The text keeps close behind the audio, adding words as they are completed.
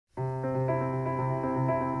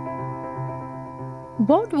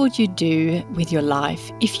What would you do with your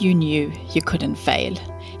life if you knew you couldn't fail?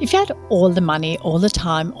 If you had all the money, all the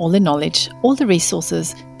time, all the knowledge, all the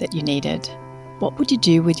resources that you needed, what would you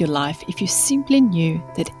do with your life if you simply knew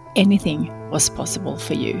that anything was possible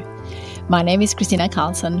for you? My name is Kristina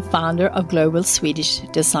Karlsson, founder of global Swedish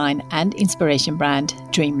design and inspiration brand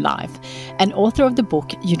Dream Life, and author of the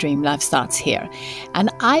book Your Dream Life Starts Here. And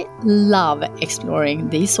I love exploring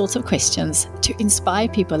these sorts of questions to inspire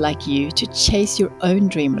people like you to chase your own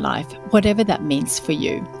dream life, whatever that means for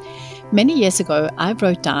you. Many years ago, I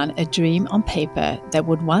wrote down a dream on paper that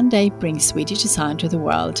would one day bring Swedish design to the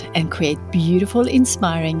world and create beautiful,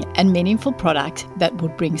 inspiring, and meaningful products that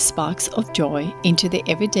would bring sparks of joy into the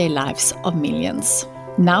everyday lives of millions.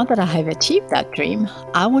 Now that I have achieved that dream,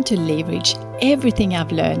 I want to leverage everything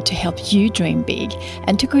I've learned to help you dream big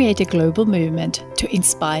and to create a global movement to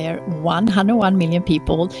inspire 101 million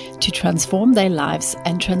people to transform their lives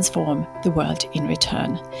and transform the world in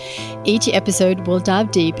return. Each episode will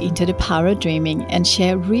dive deep into the power of dreaming and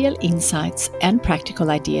share real insights and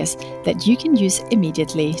practical ideas that you can use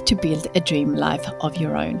immediately to build a dream life of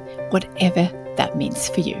your own, whatever that means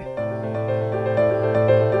for you.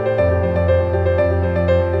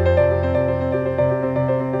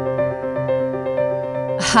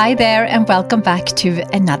 Hi there, and welcome back to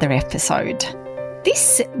another episode.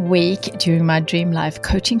 This week, during my Dream Life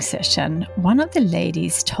coaching session, one of the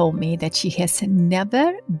ladies told me that she has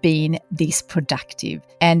never been this productive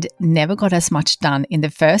and never got as much done in the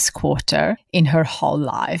first quarter in her whole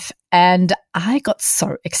life. And I got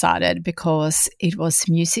so excited because it was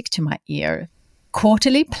music to my ear.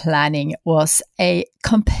 Quarterly planning was a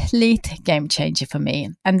complete game changer for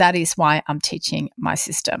me, and that is why I'm teaching my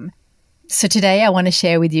system. So today I want to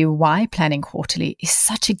share with you why planning quarterly is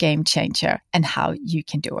such a game changer and how you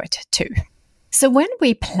can do it too. So when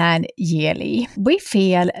we plan yearly, we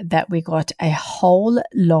feel that we got a whole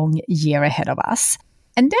long year ahead of us.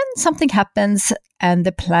 And then something happens and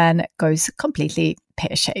the plan goes completely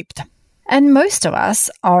pear-shaped. And most of us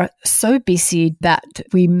are so busy that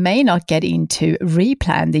we may not get into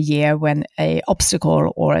replan the year when an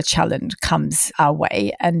obstacle or a challenge comes our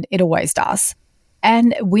way, and it always does.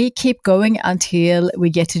 And we keep going until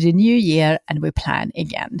we get to the new year and we plan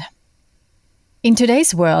again. In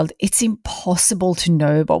today's world, it's impossible to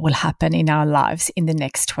know what will happen in our lives in the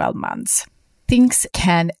next 12 months. Things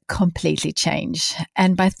can completely change.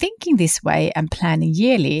 And by thinking this way and planning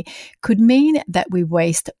yearly could mean that we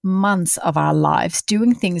waste months of our lives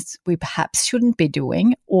doing things we perhaps shouldn't be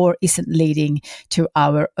doing or isn't leading to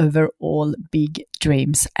our overall big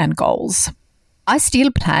dreams and goals. I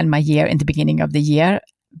still plan my year in the beginning of the year,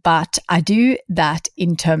 but I do that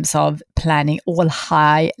in terms of planning all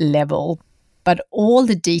high level. But all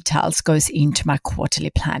the details goes into my quarterly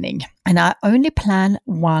planning. And I only plan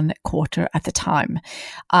one quarter at a time.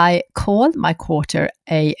 I call my quarter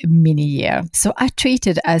a mini year. So I treat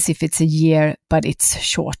it as if it's a year, but it's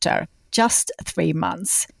shorter, just 3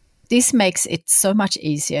 months. This makes it so much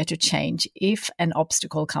easier to change if an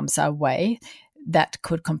obstacle comes our way that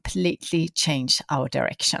could completely change our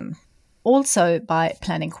direction. Also, by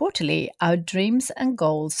planning quarterly, our dreams and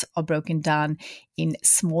goals are broken down in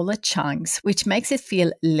smaller chunks, which makes it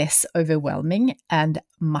feel less overwhelming and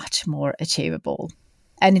much more achievable.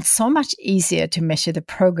 And it's so much easier to measure the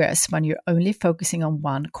progress when you're only focusing on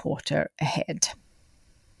one quarter ahead.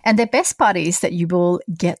 And the best part is that you will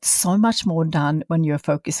get so much more done when you're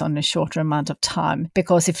focused on a shorter amount of time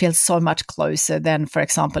because it feels so much closer than, for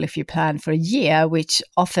example, if you plan for a year, which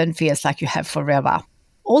often feels like you have forever.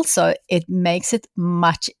 Also, it makes it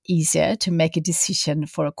much easier to make a decision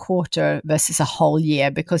for a quarter versus a whole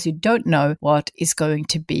year because you don't know what is going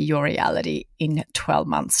to be your reality in 12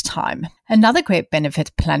 months' time. Another great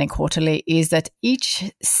benefit planning quarterly is that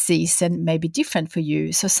each season may be different for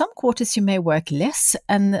you. So some quarters you may work less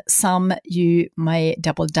and some you may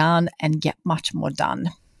double down and get much more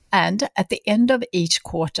done. And at the end of each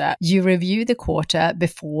quarter, you review the quarter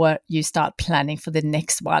before you start planning for the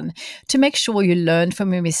next one to make sure you learn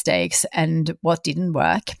from your mistakes and what didn't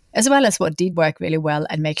work, as well as what did work really well,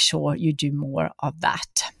 and make sure you do more of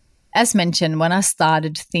that. As mentioned, when I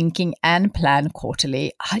started thinking and plan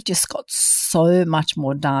quarterly, I just got so much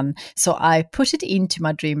more done. So I put it into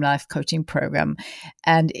my Dream Life coaching program,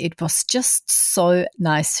 and it was just so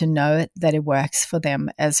nice to know that it works for them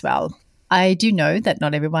as well. I do know that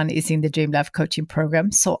not everyone is in the Dream Life coaching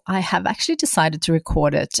program, so I have actually decided to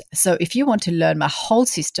record it. So if you want to learn my whole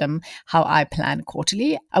system, how I plan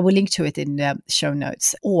quarterly, I will link to it in the show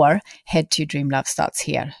notes or head to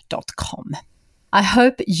dreamlifestartshere.com. I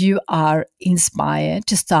hope you are inspired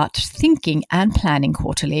to start thinking and planning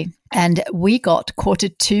quarterly And we got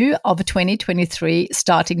Q2 of 2023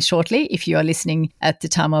 starting shortly, if you are listening at the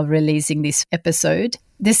time of releasing this episode.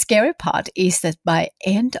 The scary part is that by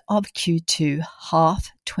end of Q2, half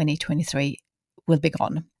 2023 will be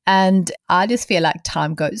gone. And I just feel like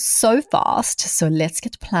time goes so fast. So let's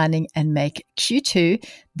get planning and make Q2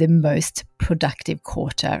 the most productive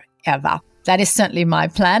quarter ever. That is certainly my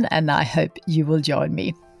plan, and I hope you will join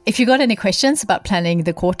me. If you got any questions about planning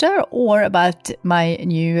the quarter or about my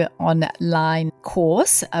new online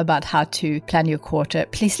course about how to plan your quarter,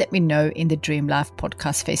 please let me know in the Dream Life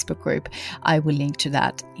Podcast Facebook group. I will link to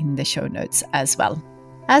that in the show notes as well.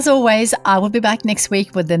 As always, I will be back next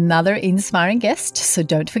week with another inspiring guest, so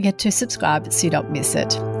don't forget to subscribe so you don't miss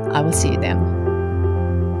it. I will see you then.